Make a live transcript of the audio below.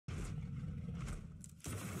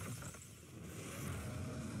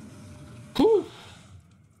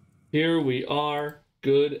Here we are.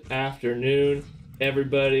 Good afternoon,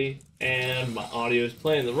 everybody. And my audio is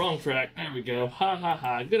playing the wrong track. There we go. Ha ha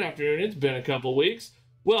ha. Good afternoon. It's been a couple weeks.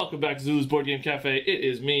 Welcome back to Zulu's Board Game Cafe. It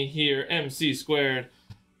is me here, MC Squared,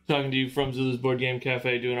 talking to you from Zulu's Board Game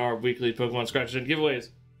Cafe, doing our weekly Pokemon Scratch and giveaways.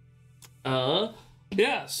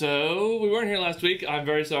 Yeah, so we weren't here last week. I'm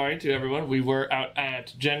very sorry to everyone. We were out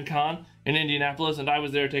at Gen Con in Indianapolis, and I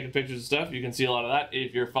was there taking pictures and stuff. You can see a lot of that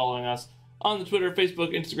if you're following us on the Twitter,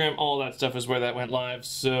 Facebook, Instagram, all that stuff is where that went live.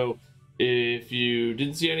 So if you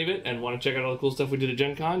didn't see any of it and want to check out all the cool stuff we did at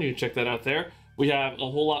Gen Con, you can check that out there. We have a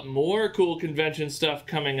whole lot more cool convention stuff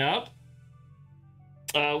coming up.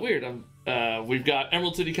 We've got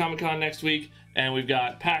Emerald City Comic Con next week, and we've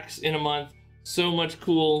got PAX in a month. So much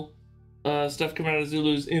cool stuff coming out of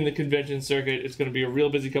Zulu's in the convention circuit. It's going to be a real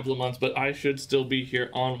busy couple of months, but I should still be here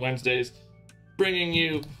on Wednesdays bringing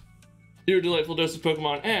you your delightful dose of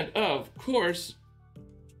Pokemon. And of course,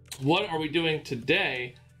 what are we doing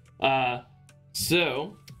today?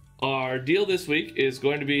 So our deal this week is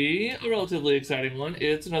going to be a relatively exciting one.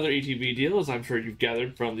 It's another ETB deal, as I'm sure you've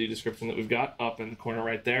gathered from the description that we've got up in the corner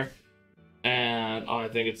right there. And I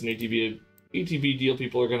think it's an ETB deal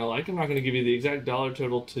people are going to like. I'm not going to give you the exact dollar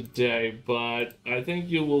total today, but I think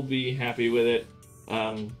you will be happy with it.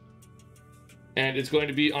 And it's going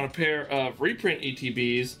to be on a pair of reprint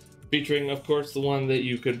ETBs, featuring, of course, the one that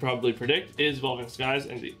you could probably predict is Evolving Skies,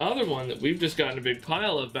 and the other one that we've just gotten a big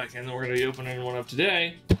pile of back in that we're going to be opening one up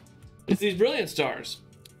today is these Brilliant Stars.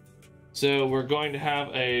 So we're going to have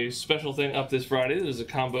a special thing up this Friday. There's a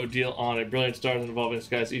combo deal on a Brilliant Stars and Evolving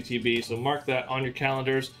Skies ETB, so mark that on your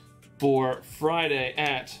calendars for Friday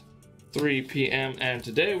at 3 p.m. And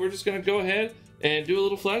today we're just going to go ahead and do a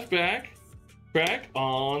little flashback crack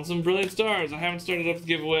on some Brilliant Stars. I haven't started up the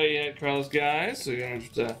giveaway yet, Carlos guys, so you're going to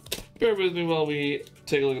have to bear with me while we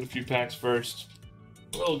take a look at a few packs first.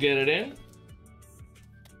 We'll get it in.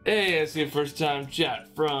 Hey, I see a first time chat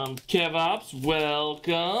from KevOps.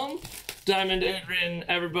 Welcome. Diamond, Adrian,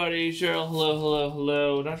 everybody. Cheryl, hello, hello,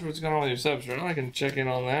 hello. Not sure what's going on with your subs, Cheryl. I can check in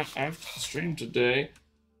on that after the stream today.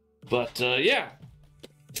 But, yeah.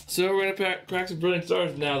 So we're going to crack some Brilliant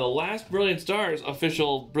Stars. Now, the last Brilliant Stars,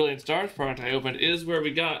 official Brilliant Stars product I opened is where we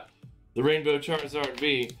got the Rainbow Charizard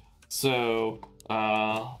V. So,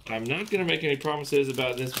 I'm not going to make any promises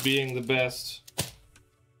about this being the best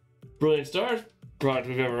Brilliant Stars product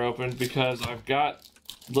we've ever opened, because I've got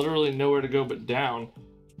literally nowhere to go but down.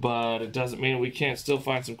 But it doesn't mean we can't still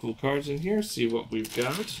find some cool cards in here. See what we've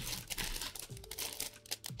got.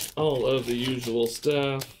 All of the usual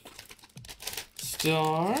stuff.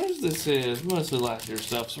 Stars. This is mostly last year's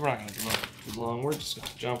stuff, so we're not going to go too long. We're just going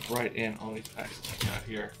to jump right in on these packs that I got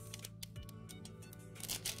here.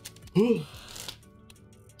 Whew.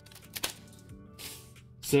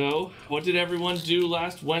 So, what did everyone do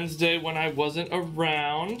last Wednesday when I wasn't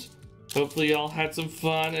around? Hopefully y'all had some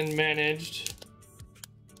fun and managed.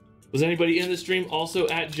 Was anybody in the stream also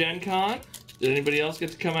at Gen Con? Did anybody else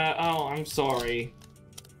get to come out? Oh, I'm sorry.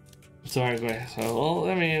 I'm sorry, so, well,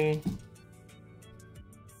 I mean,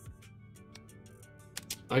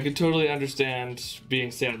 I could totally understand being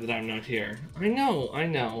sad that I'm not here. I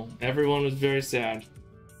know. Everyone was very sad.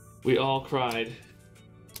 We all cried.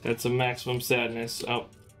 Had some maximum sadness. Oh.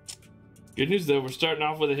 Good news though, we're starting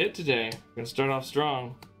off with a hit today. We're gonna start off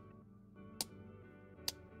strong.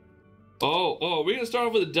 Oh, are we gonna start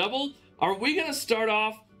off with a double? Are we gonna start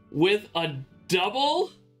off with a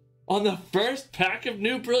double on the first pack of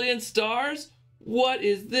new Brilliant Stars? What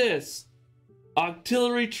is this?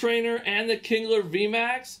 Artillery Trainer and the Kingler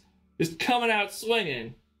VMAX is coming out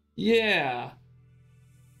swinging. Yeah.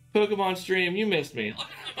 Pokemon stream, you missed me. Look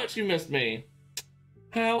at how much you missed me.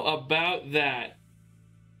 How about that?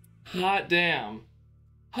 Hot damn.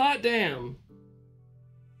 Hot damn.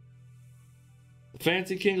 The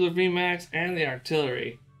fancy Kingler VMAX and the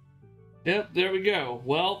Artillery. Yep, there we go.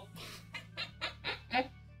 Well,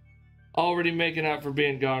 already making up for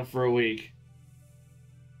being gone for a week.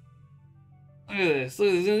 Look at this. Look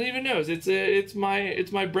at this. It even knows. It's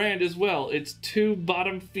my brand as well. It's 2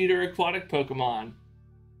 bottom feeder aquatic Pokemon.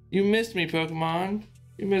 You missed me, Pokemon.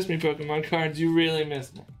 You missed me, Pokemon cards. You really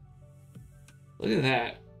missed me. Look at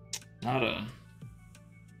that. Not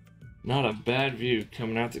a bad view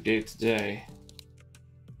coming out the gate today.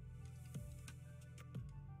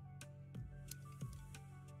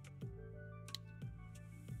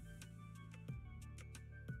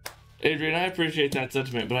 Adrian, I appreciate that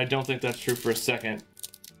sentiment, but I don't think that's true for a second.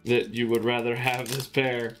 That you would rather have this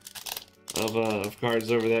pair of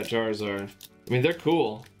cards over that Charizard. I mean, they're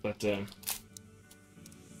cool, but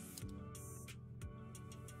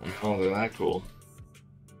oh, they're that cool.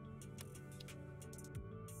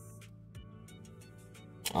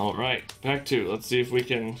 All right, back to. Let's see if we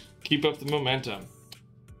can keep up the momentum.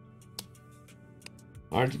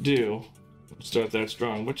 Hard to do. Start that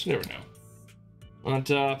strong, but you never know. On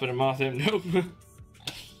top and a moth him. Nope.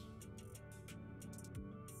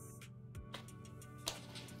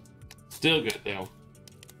 Still good though.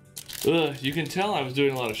 Ugh, you can tell I was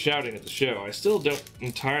doing a lot of shouting at the show. I still don't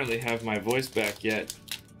entirely have my voice back yet,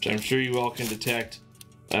 which I'm sure you all can detect.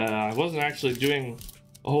 I wasn't actually doing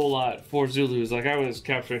a whole lot for Zulus. Like, I was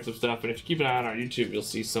capturing some stuff, and if you keep an eye on our YouTube, you'll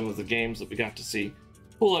see some of the games that we got to see.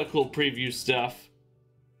 A whole lot of cool preview stuff.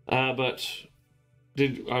 But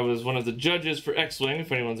I was one of the judges for X-Wing,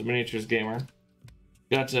 if anyone's a miniatures gamer.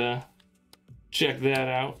 Got to check that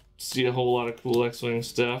out, see a whole lot of cool X-Wing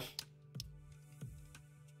stuff.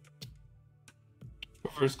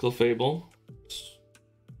 Reverse Clefable.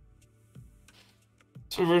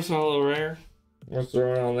 It's reverse hollow rare. We'll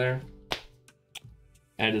throw it on there.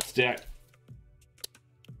 Add to the stack.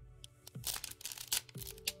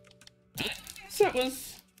 That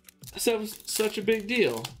was such a big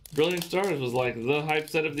deal. Brilliant Stars was like the hype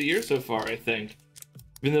set of the year so far, I think.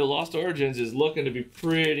 Even though Lost Origins is looking to be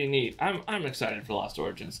pretty neat. I'm excited for Lost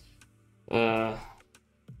Origins. I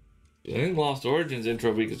think Lost Origins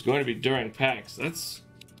intro week is going to be during PAX. That's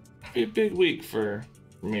gonna be a big week for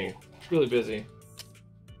me. It's really busy.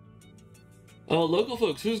 Local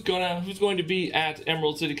folks, who's going to be at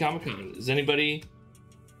Emerald City Comic Con? Is anybody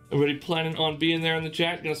planning on being there in the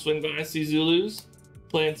chat? Gonna swing by, see Zulus,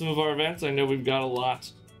 playing some of our events? I know we've got a lot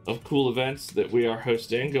of cool events that we are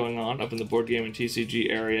hosting going on up in the board game and TCG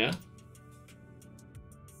area.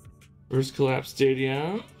 First Collapse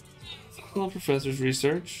Stadium. Hello, Professor's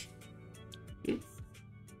Research.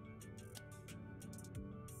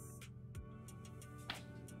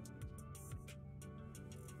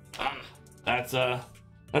 That's a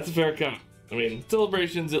fair count. I mean,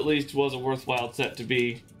 Celebrations at least was a worthwhile set to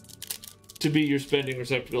be your spending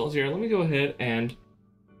receptacles. Here, let me go ahead and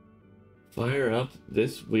fire up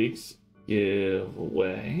this week's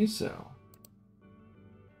giveaway. So,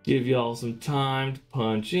 give y'all some time to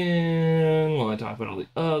punch in while I talk about all the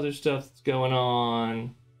other stuff that's going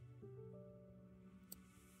on.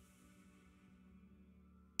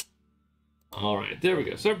 All right, there we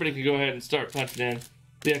go. So everybody can go ahead and start punching in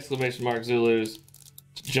the exclamation mark Zulus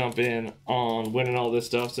to jump in on winning all this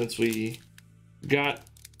stuff, since we got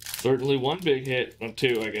certainly one big hit, or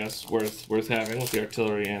two, I guess, worth having with the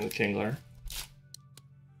artillery and the Kingler.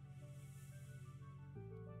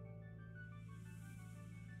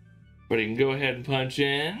 But you can go ahead and punch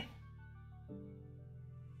in.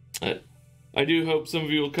 I do hope some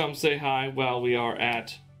of you will come say hi while we are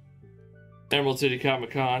at Emerald City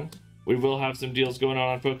Comic Con. We will have some deals going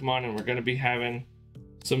on Pokemon, and we're going to be having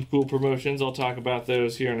some cool promotions. I'll talk about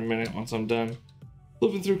those here in a minute once I'm done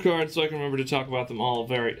flipping through cards so I can remember to talk about them all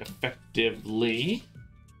very effectively.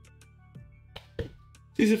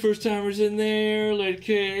 These are first timers in there, Lady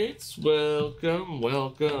Kate's. Welcome,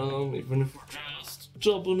 welcome. Even if we're just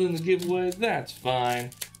jumping in the giveaway, that's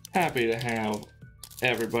fine. Happy to have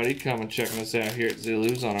everybody come and checking us out here at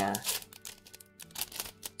Zulus on our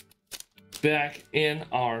back in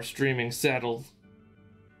our streaming saddle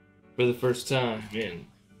for the first time in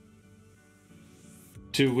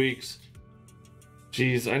 2 weeks.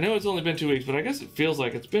 Jeez, I know it's only been 2 weeks, but I guess it feels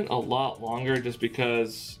like it's been a lot longer just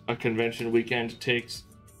because a convention weekend takes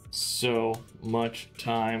so much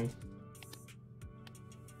time.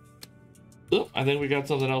 Oh, I think we got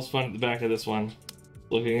something else fun at the back of this one.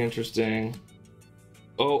 Looking interesting.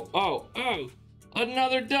 Oh,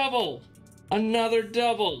 another double! Another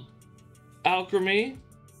double! Alchemy.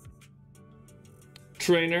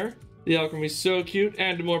 Trainer. The Alchemy's so cute,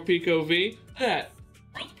 and more Pico V. That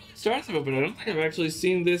starts of it, but I don't think I've actually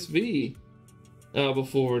seen this V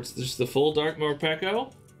before. It's just the full Dark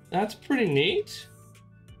Morpeko. That's pretty neat.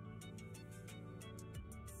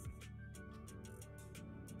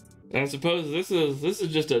 And I suppose this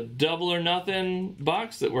is just a double or nothing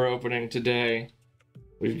box that we're opening today.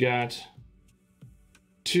 We've got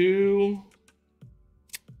two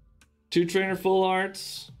trainer full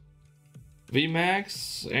arts, V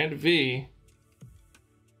Max, and V.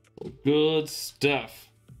 Good stuff.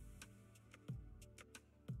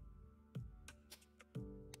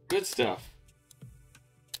 Good stuff.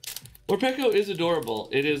 Morpeko is adorable.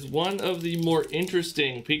 It is one of the more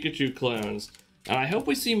interesting Pikachu clones, and I hope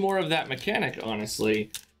we see more of that mechanic,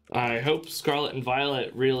 honestly. I hope Scarlet and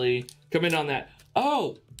Violet really come in on that.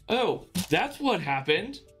 Oh, that's what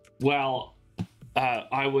happened. Well,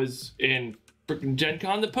 I was in freaking Gen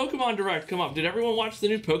Con. The Pokemon Direct come up. Did everyone watch the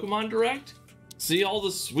new Pokemon Direct? See all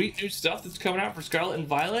the sweet new stuff that's coming out for Scarlet and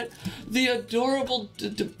Violet? The adorable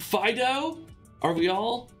Fidough are we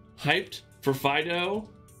all hyped for Fidough?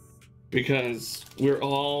 Because we're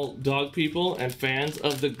all dog people and fans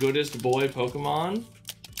of the goodest boy Pokemon.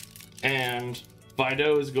 And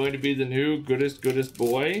Fidough is going to be the new goodest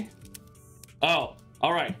boy. Oh,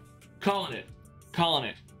 alright. Calling it.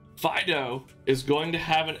 Fidough is going to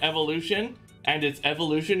have an evolution, and its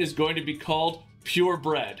evolution is going to be called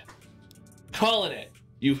Purebred. Calling it.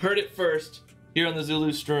 You heard it first here on the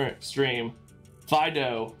Zulu stream.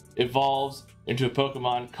 Fidough evolves into a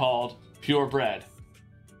Pokemon called Purebred.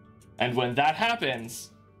 And when that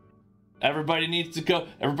happens, everybody needs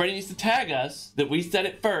to tag us that we said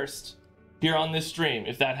it first here on this stream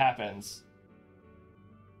if that happens.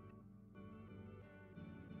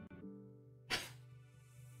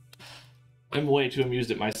 I'm way too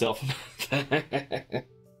amused at myself about that.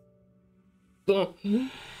 So,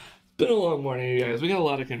 it's been a long morning, you guys. We got a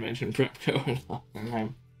lot of convention prep going on.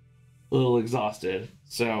 I'm a little exhausted.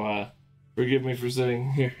 So, forgive me for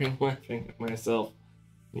sitting here and laughing at myself.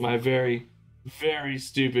 My very, very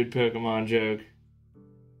stupid Pokemon joke.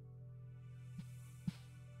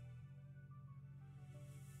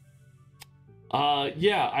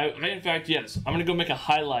 Yeah, I in fact, yes. I'm gonna go make a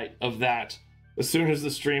highlight of that as soon as the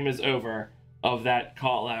stream is over, of that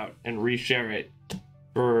call out, and reshare it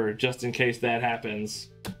for just in case that happens.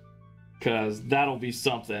 Cause that'll be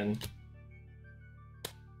something.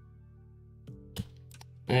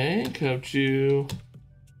 Hey, Kochu.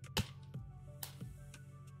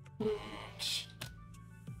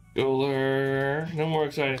 Goler. No more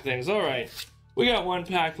exciting things. Alright. We got one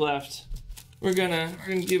pack left. We're gonna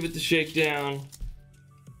give it the shakedown.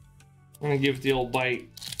 We're gonna give it the old bite.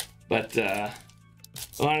 But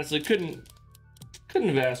honestly couldn't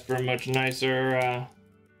have asked for a much nicer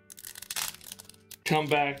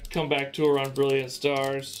comeback tour on Brilliant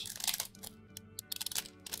Stars.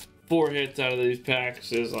 4 hits out of these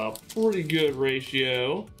packs is a pretty good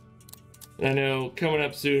ratio. And I know coming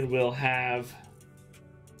up soon we'll have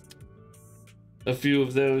a few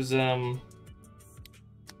of those, the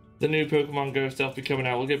new Pokemon Go stuff be coming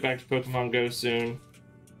out. We'll get back to Pokemon Go soon.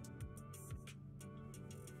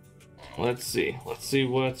 Let's see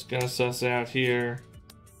what's gonna suss out here.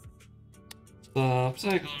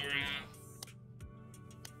 Psycho.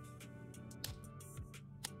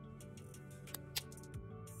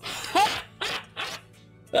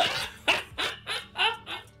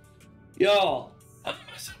 Y'all, how am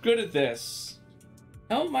I so good at this?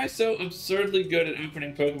 How am I so absurdly good at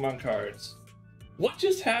opening Pokemon cards? What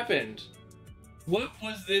just happened? What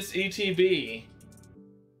was this ETB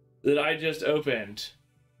that I just opened?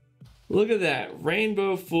 Look at that.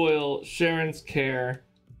 Rainbow Foil, Sharon's Care.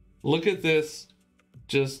 Look at this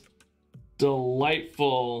just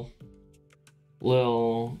delightful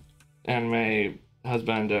little anime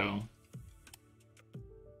husbando.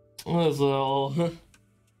 This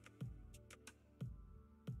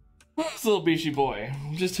little Bishi boy,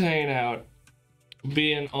 just hanging out,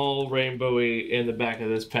 being all rainbowy in the back of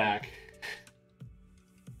this pack.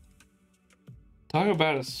 Talk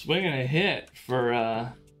about a swing and a hit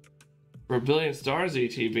for Brilliant Stars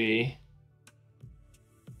ETB.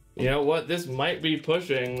 You know what? This might be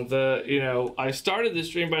pushing the, I started this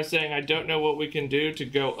stream by saying I don't know what we can do to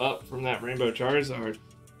go up from that Rainbow Charizard.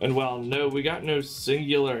 And while no, we got no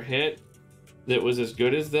singular hit that was as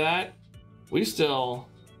good as that, we still,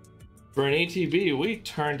 for an ETB, we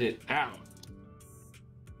turned it out.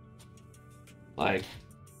 Like,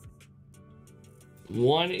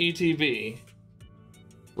 one ETB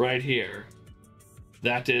right here.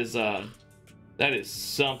 That is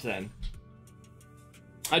something.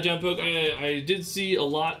 Hi, Jump Poke. I did see a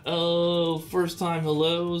lot of first-time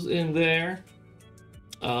hellos in there.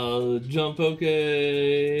 Jump Poke,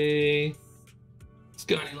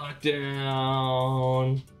 Scotty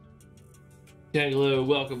Lockdown, Hello,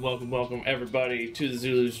 welcome everybody to the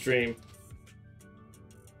Zulu stream.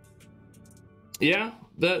 Yeah,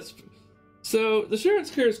 so the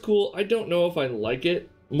Sharon's Care is cool. I don't know if I like it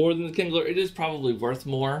more than the Kingler. It is probably worth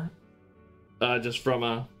more, just from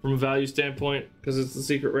a value standpoint, because it's the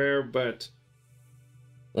secret rare. But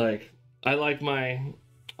like, I like my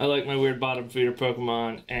weird bottom feeder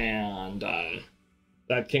Pokemon, and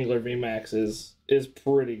that Kingler VMAX is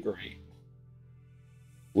pretty great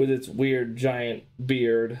with its weird giant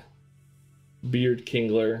beard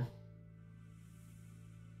Kingler.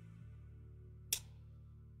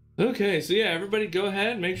 Okay, so yeah, everybody go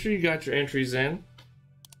ahead, make sure you got your entries in.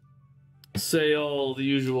 Say all the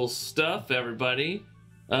usual stuff, everybody.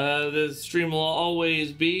 The stream will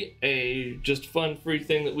always be a just fun, free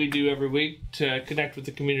thing that we do every week to connect with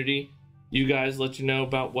the community. You guys, let you know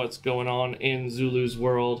about what's going on in Zulu's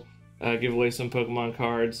world. Give away some Pokemon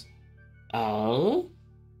cards. So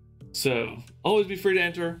always be free to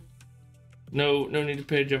enter. No need to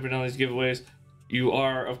pay jumping on these giveaways. You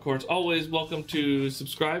are, of course, always welcome to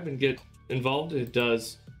subscribe and get involved. It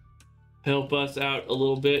does help us out a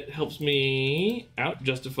little bit. Helps me out,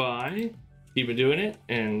 justify keeping doing it,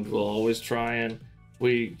 and we'll always try and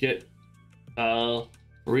we get a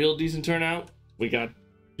real decent turnout. We can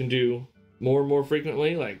do more and more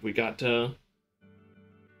frequently. Like we got to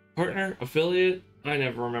partner, affiliate. I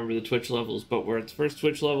never remember the Twitch levels, but we're at the first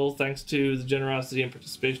Twitch level thanks to the generosity and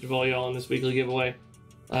participation of all y'all in this weekly giveaway.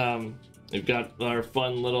 We've got our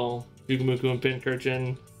fun little Fugamuku and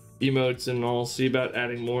Pincurchin emotes, and I'll see about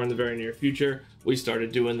adding more in the very near future. We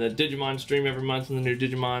started doing the Digimon stream every month when the new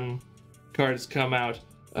Digimon cards come out.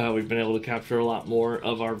 We've been able to capture a lot more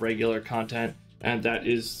of our regular content, and that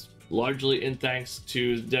is largely in thanks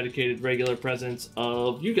to the dedicated regular presence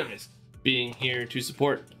of you guys being here to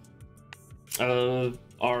support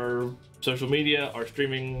our social media, our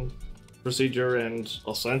streaming procedure, and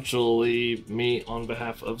essentially me on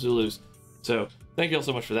behalf of Zulus. So thank you all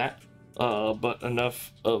so much for that. But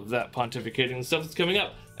enough of that pontificating. The stuff that's coming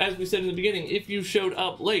up. As we said in the beginning, if you showed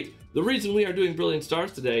up late, the reason we are doing Brilliant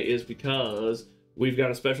Stars today is because we've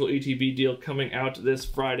got a special ETB deal coming out this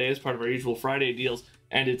Friday as part of our usual Friday deals,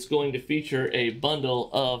 and it's going to feature a bundle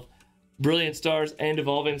of Brilliant Stars and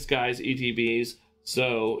Evolving Skies ETBs.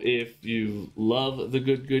 So if you love the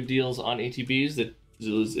good deals on ETBs that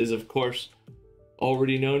Zulus is of course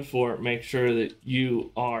already known for, make sure that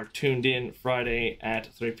you are tuned in Friday at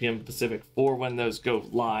 3 p.m. Pacific for when those go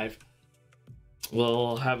live.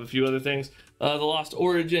 We'll have a few other things. The Lost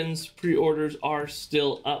Origins pre-orders are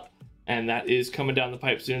still up, and that is coming down the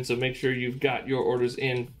pipe soon, so make sure you've got your orders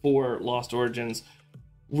in for Lost Origins.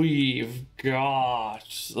 We've got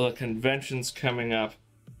the conventions coming up.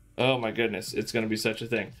 Oh my goodness, it's going to be such a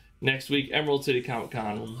thing. Next week, Emerald City Comic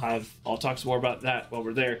Con. I'll talk some more about that while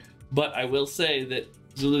we're there. But I will say that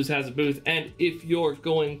Zulus has a booth, and if you're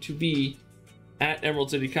going to be at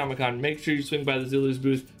Emerald City Comic Con, make sure you swing by the Zulus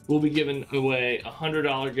booth. We'll be giving away a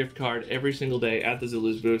 $100 gift card every single day at the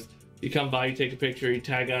Zulus booth. You come by, you take a picture, you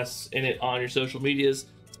tag us in it on your social medias.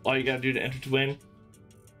 All you got to do to enter to win,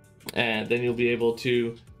 and then you'll be able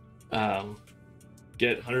to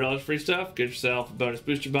get $100 free stuff, get yourself a bonus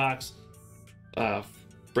booster box,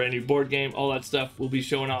 brand new board game, all that stuff. We'll be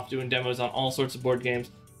showing off, doing demos on all sorts of board games.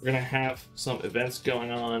 We're gonna have some events going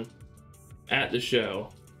on at the show.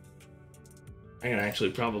 I'm gonna actually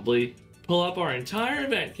probably pull up our entire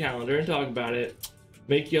event calendar and talk about it.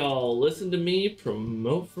 Make y'all listen to me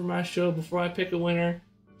promote for my show before I pick a winner.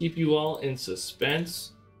 Keep you all in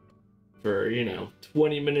suspense for,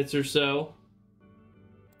 20 minutes or so.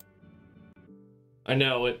 I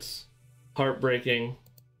know it's heartbreaking.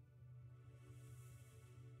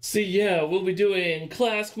 See, yeah, we'll be doing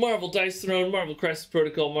Classic, Marvel Dice Throne, Marvel Crisis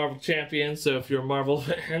Protocol, Marvel Champion, so if you're a Marvel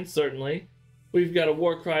fan, certainly. We've got a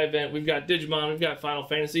Warcry event, we've got Digimon, we've got Final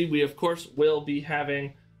Fantasy. We, of course, will be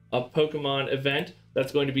having a Pokemon event.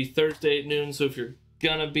 That's going to be Thursday at noon, so if you're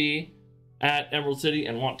gonna be at Emerald City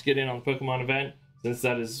and want to get in on the Pokemon event, since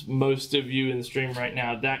that is most of you in the stream right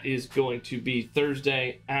now, that is going to be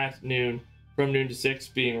Thursday at noon, from noon to 6,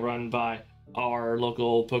 being run by our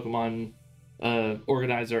local Pokemon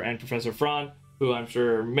organizer and Professor Fran, who I'm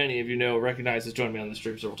sure many of you know, has joined me on the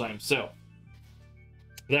stream several times. So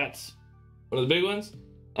that's one of the big ones.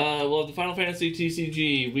 We'll have the Final Fantasy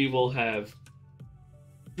TCG. We will have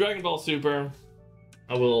Dragon Ball Super.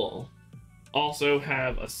 I will also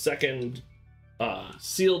have a second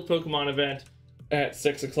sealed Pokemon event at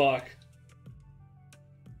 6 o'clock.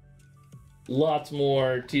 Lots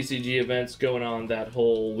more TCG events going on that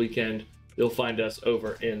whole weekend. You'll find us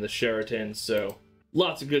over in the Sheraton, so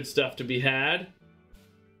lots of good stuff to be had.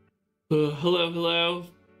 Hello,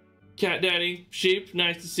 Cat Daddy, Sheep,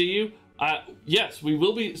 nice to see you. Yes, we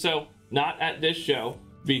will be, so not at this show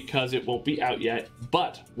because it won't be out yet,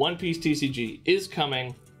 but One Piece TCG is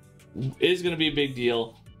coming, is going to be a big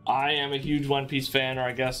deal. I am a huge One Piece fan, or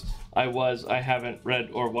I guess I was. I haven't read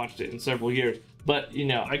or watched it in several years, but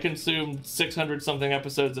I consumed 600 something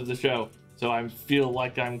episodes of the show. So I feel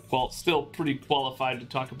like I'm still pretty qualified to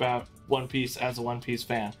talk about One Piece as a One Piece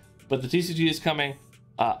fan. But the TCG is coming.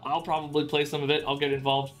 I'll probably play some of it. I'll get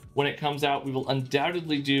involved when it comes out. We will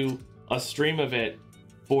undoubtedly do a stream of it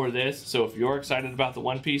for this. So if you're excited about the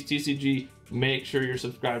One Piece TCG, make sure you're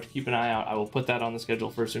subscribed. Keep an eye out. I will put that on the schedule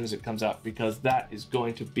for as soon as it comes out, because that is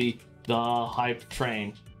going to be the hype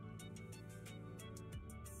train.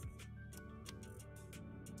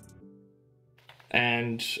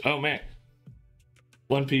 And, oh man.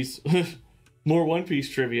 One Piece, more One Piece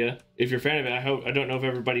trivia. If you're a fan of it, I don't know if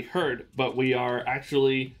everybody heard, but we are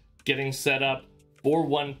actually getting set up for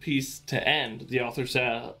One Piece to end. The author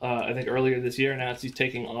said, I think earlier this year, announced he's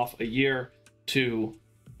taking off a year to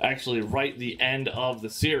actually write the end of the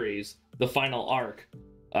series, the final arc.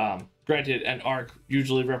 Granted, an arc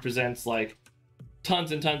usually represents like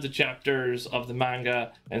tons and tons of chapters of the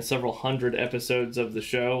manga and several hundred episodes of the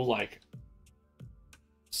show, like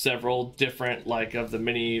several different like of the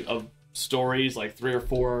mini of stories, like 3 or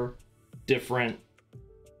 4 different,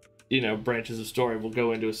 you know, branches of story will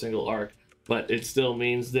go into a single arc. But it still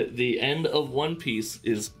means that the end of One Piece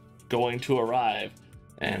is going to arrive.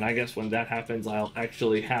 And I guess when that happens, I'll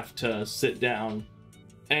actually have to sit down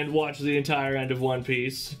and watch the entire end of One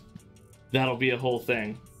Piece. That'll be a whole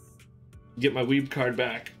thing. Get my weeb card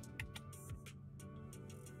back.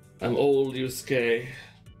 I'm old, Yusuke.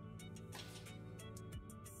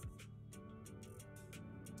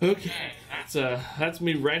 Okay, that's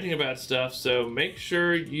me ranting about stuff, so make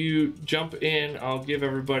sure you jump in. I'll give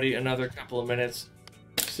everybody another couple of minutes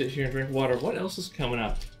to sit here and drink water. What else is coming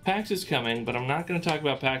up? PAX is coming, but I'm not going to talk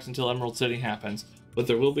about PAX until Emerald City happens. But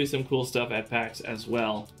there will be some cool stuff at PAX as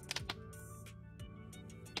well.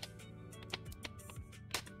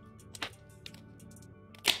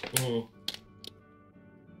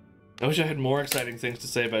 I wish I had more exciting things to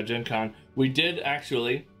say about Gen Con. We did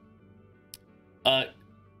actually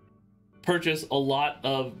purchase a lot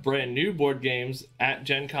of brand new board games at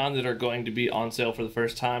Gen Con that are going to be on sale for the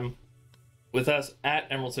first time with us at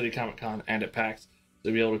Emerald City Comic Con and at PAX. So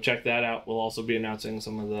you'll be able to check that out. We'll also be announcing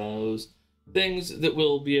some of those things that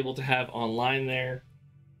we'll be able to have online there.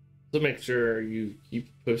 So make sure you keep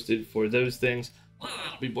posted for those things. Well,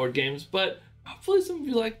 that'll be board games, but hopefully some of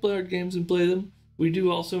you like board games and play them. We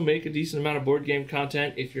do also make a decent amount of board game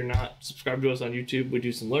content. If you're not subscribed to us on YouTube, we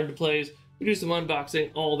do some learn to plays, we do some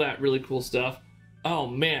unboxing, all that really cool stuff. Oh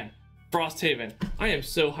man, Frosthaven. I am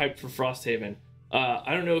so hyped for Frosthaven.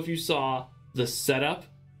 I don't know if you saw the setup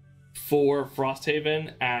for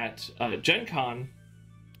Frosthaven at Gen Con,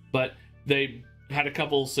 but they had a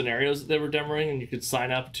couple scenarios that they were demoing, and you could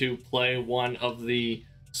sign up to play one of the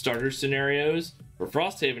starter scenarios for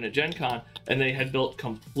Frosthaven at Gen Con, and they had built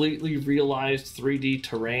completely realized 3D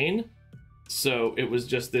terrain. So it was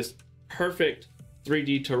just this perfect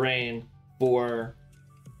 3D terrain for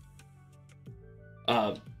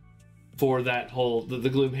that whole the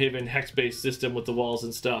Gloomhaven hex-based system with the walls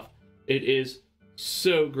and stuff. It is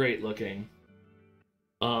so great looking.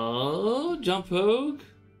 Oh, Jump Hogue.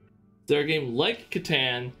 They're a game like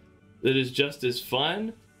Catan that is just as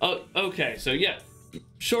fun. Oh, okay, so yeah.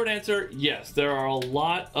 Short answer, yes. There are a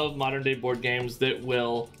lot of modern day board games that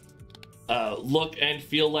will look and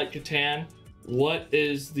feel like Catan.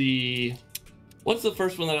 What's the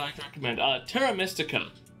first one that I like to recommend? Terra Mystica.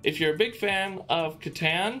 If you're a big fan of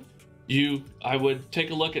Catan, I would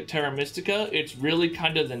take a look at Terra Mystica. It's really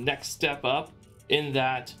kind of the next step up in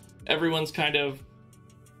that everyone's kind of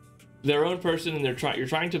their own person, and you're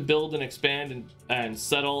trying to build and expand and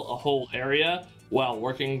settle a whole area while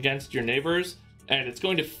working against your neighbors. And it's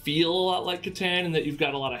going to feel a lot like Catan in that you've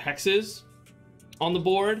got a lot of hexes on the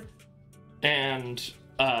board, and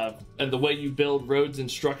the way you build roads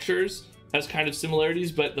and structures has kind of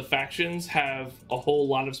similarities, but the factions have a whole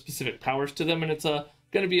lot of specific powers to them, and it's going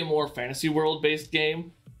to be a more fantasy world based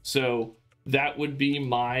game. So that would be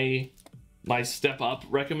my step up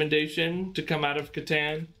recommendation to come out of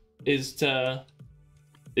Catan is to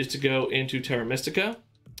go into Terra Mystica,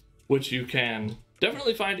 which you can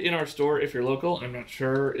definitely find in our store if you're local. I'm not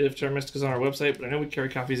sure if Terra Mystica's on our website, but I know we carry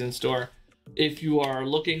copies in store. If you are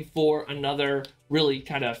looking for another really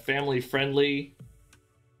kind of family-friendly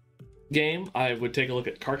game, I would take a look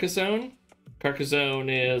at Carcassonne. Carcassonne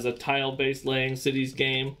is a tile-based laying cities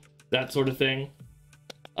game, that sort of thing.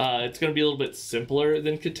 It's going to be a little bit simpler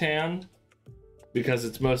than Catan because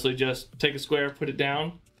it's mostly just take a square, put it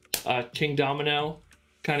down. King Domino,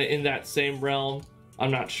 kind of in that same realm.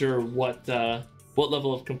 I'm not sure what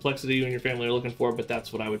level of complexity you and your family are looking for, but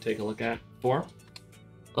that's what I would take a look at for.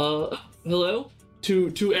 Hello,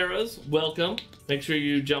 two eras, welcome. Make sure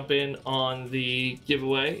you jump in on the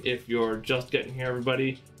giveaway if you're just getting here,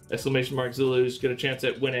 everybody. Exclamation mark Zulus, get a chance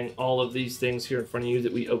at winning all of these things here in front of you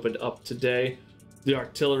that we opened up today. The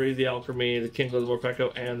Artillery, the Alchemy, the King of the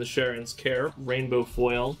Morpeko, and the Sharon's Care rainbow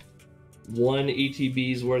foil. 1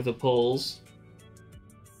 ETB's worth of pulls.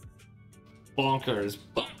 Bonkers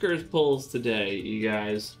pulls today, you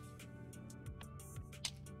guys.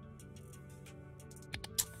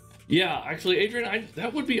 Yeah, actually, Adrian,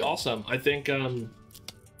 that would be awesome. I think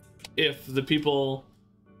if the people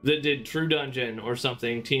that did True Dungeon or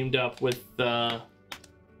something teamed up with the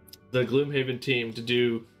Gloomhaven team to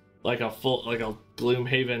do like a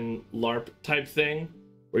Gloomhaven LARP type thing,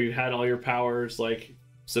 where you had all your powers like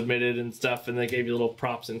submitted and stuff, and they gave you little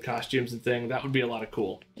props and costumes and thing. That would be a lot of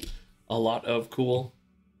cool. A lot of cool.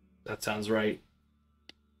 That sounds right.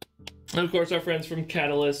 And of course, our friends from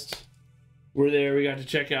Catalyst were there. We got to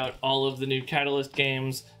check out all of the new Catalyst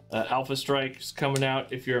games. Alpha Strike's coming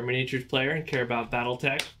out if you're a miniatures player and care about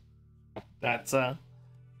BattleTech. That's a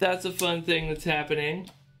fun thing that's happening.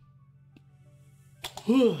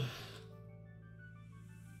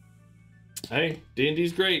 Hey,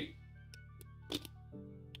 D&D's great.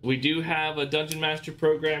 We do have a Dungeon Master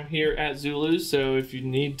program here at Zulu's, so if you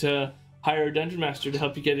need to hire a Dungeon Master to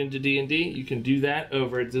help you get into D&D, you can do that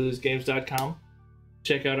over at zulusgames.com.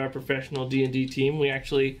 Check out our professional D&D team. We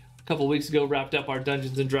actually, a couple weeks ago, wrapped up our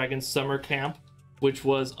Dungeons & Dragons summer camp, which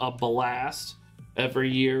was a blast. Every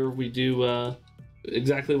year we do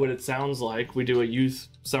exactly what it sounds like. We do a youth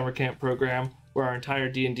summer camp program where our entire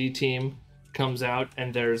D&D team comes out,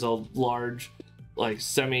 and there's a large like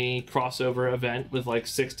semi-crossover event with like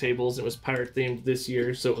 6 tables. It was pirate themed this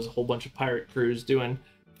year, so it was a whole bunch of pirate crews doing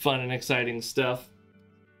fun and exciting stuff.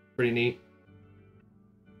 Pretty neat.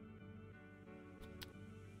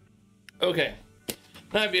 Okay,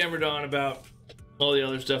 I've yammered on about all the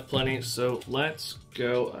other stuff plenty, so let's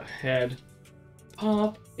go ahead,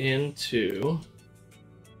 pop into,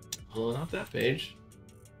 oh, not that page,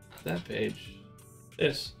 not that page,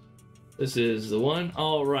 this is the one.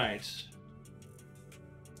 All right,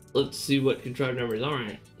 let's see what contrived numbers. All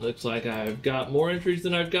right, looks like I've got more entries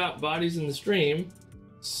than I've got bodies in the stream.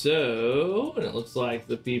 So, and it looks like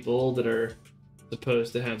the people that are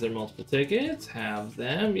supposed to have their multiple tickets have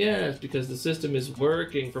them. Yes, because the system is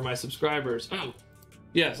working for my subscribers. Oh,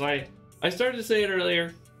 yes, I started to say it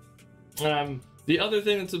earlier. The other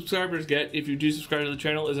thing that subscribers get if you do subscribe to the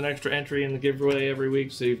channel is an extra entry in the giveaway every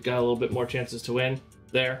week, so you've got a little bit more chances to win.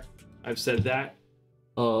 There, I've said that.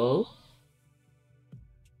 Oh.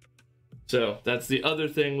 So that's the other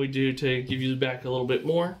thing we do to give you back a little bit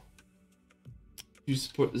more. You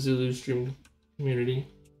support the Zulu stream community.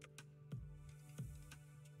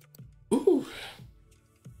 Ooh.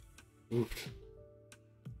 Oof.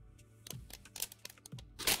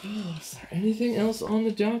 Oh, is there anything else on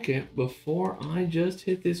the docket before I just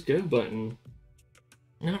hit this go button?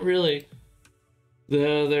 Not really.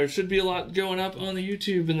 There should be a lot going up on the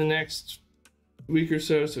YouTube in the next week or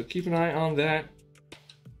so, so keep an eye on that.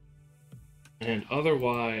 And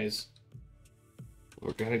otherwise,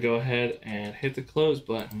 we're gonna go ahead and hit the close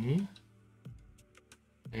button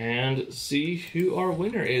and see who our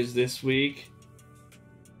winner is this week.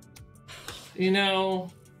 You know,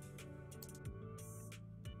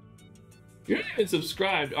 you're not even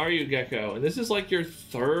subscribed, are you, Gecko? And this is like your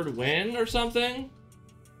 3rd win or something?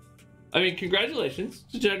 I mean, congratulations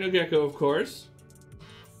to Techno Gecko, of course.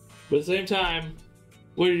 But at the same time,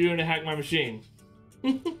 what are you doing to hack my machine?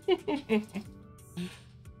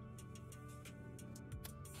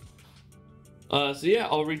 So yeah,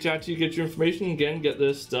 I'll reach out to you, get your information, again, get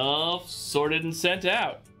this stuff sorted and sent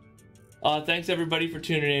out. Thanks everybody for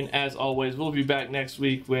tuning in. As always, we'll be back next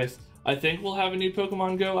week with, I think we'll have a new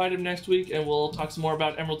Pokemon Go item next week, and we'll talk some more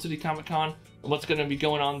about Emerald City Comic Con and what's going to be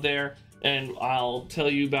going on there. And I'll tell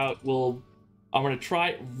you about, I'm going to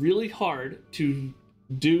try really hard to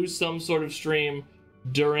do some sort of stream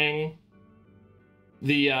during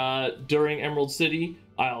the during Emerald City.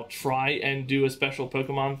 I'll try and do a special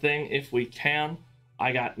Pokemon thing if we can.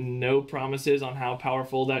 I got no promises on how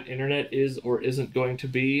powerful that internet is or isn't going to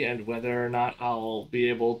be, and whether or not I'll be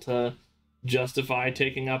able to justify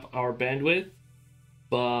taking up our bandwidth.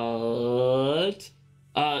 But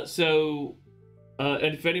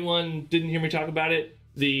and if anyone didn't hear me talk about it,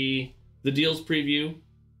 the deals preview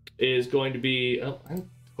is going to be, oh, I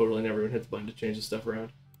totally never even hit the button to change the stuff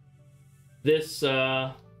around. This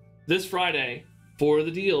Friday, for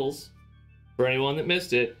the deals, for anyone that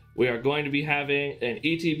missed it, we are going to be having an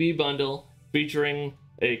ETB bundle featuring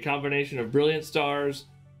a combination of Brilliant Stars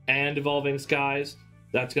and Evolving Skies.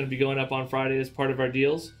 That's going to be going up on Friday as part of our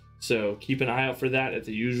deals, so keep an eye out for that at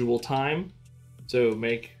the usual time. So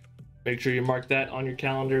make sure you mark that on your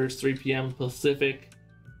calendars, 3 p.m. Pacific.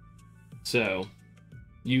 So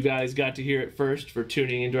you guys got to hear it first for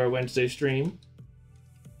tuning into our Wednesday stream.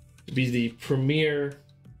 To be the premier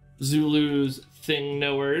Zulu's thing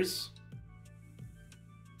knowers.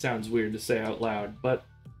 Sounds weird to say out loud, but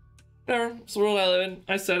whatever. It's the world I live in.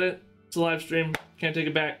 I said it. It's a live stream. Can't take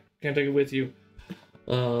it back. Can't take it with you.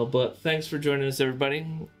 But thanks for joining us, everybody.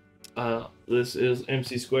 This is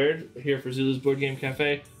MC Squared here for Zulu's Board Game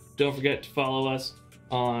Cafe. Don't forget to follow us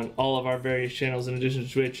on all of our various channels in addition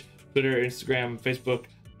to Twitch, Twitter, Instagram, Facebook.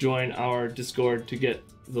 Join our Discord to get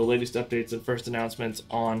the latest updates and first announcements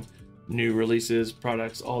on new releases,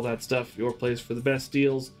 products, all that stuff. Your place for the best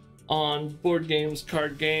deals on board games,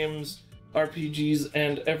 card games, RPGs,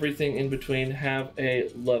 and everything in between. Have a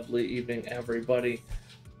lovely evening, everybody.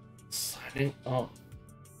 Signing off.